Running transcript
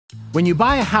When you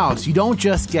buy a house, you don't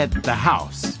just get the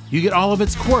house. You get all of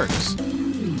its quirks,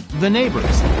 the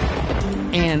neighbors,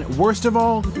 and worst of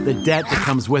all, the debt that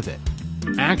comes with it.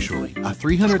 Actually, a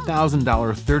 $300,000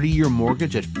 30-year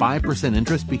mortgage at 5%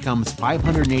 interest becomes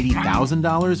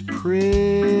 $580,000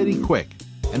 pretty quick.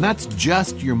 And that's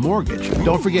just your mortgage.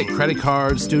 Don't forget credit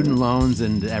cards, student loans,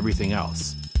 and everything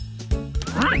else.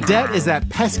 Debt is that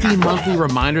pesky monthly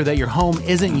reminder that your home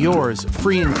isn't yours,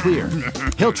 free and clear.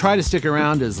 He'll try to stick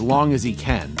around as long as he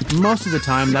can. Most of the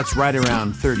time, that's right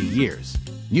around 30 years.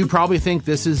 You probably think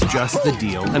this is just the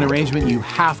deal, an arrangement you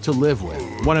have to live with,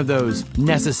 one of those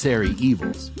necessary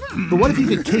evils. But what if you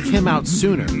could kick him out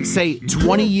sooner, say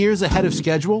 20 years ahead of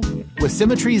schedule? With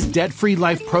Symmetry's Debt-Free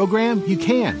Life program, you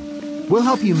can. We'll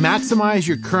help you maximize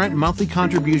your current monthly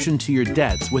contribution to your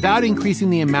debts without increasing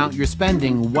the amount you're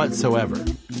spending whatsoever.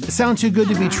 Sound too good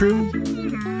to be true?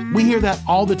 We hear that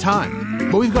all the time,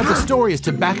 but we've got the stories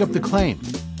to back up the claim.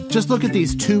 Just look at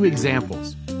these two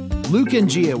examples. Luke and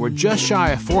Gia were just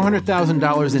shy of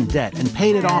 $400,000 in debt and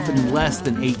paid it off in less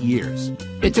than 8 years.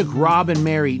 It took Rob and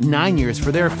Mary 9 years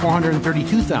for their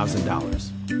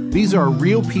 $432,000. These are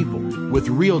real people with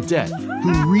real debt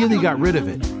who really got rid of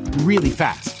it really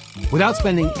fast, without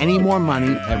spending any more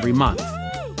money every month.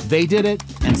 They did it,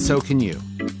 and so can you,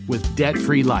 with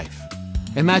Debt-Free Life.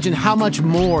 Imagine how much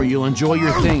more you'll enjoy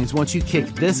your things once you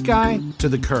kick this guy to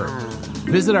the curb.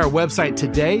 Visit our website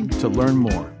today to learn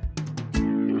more.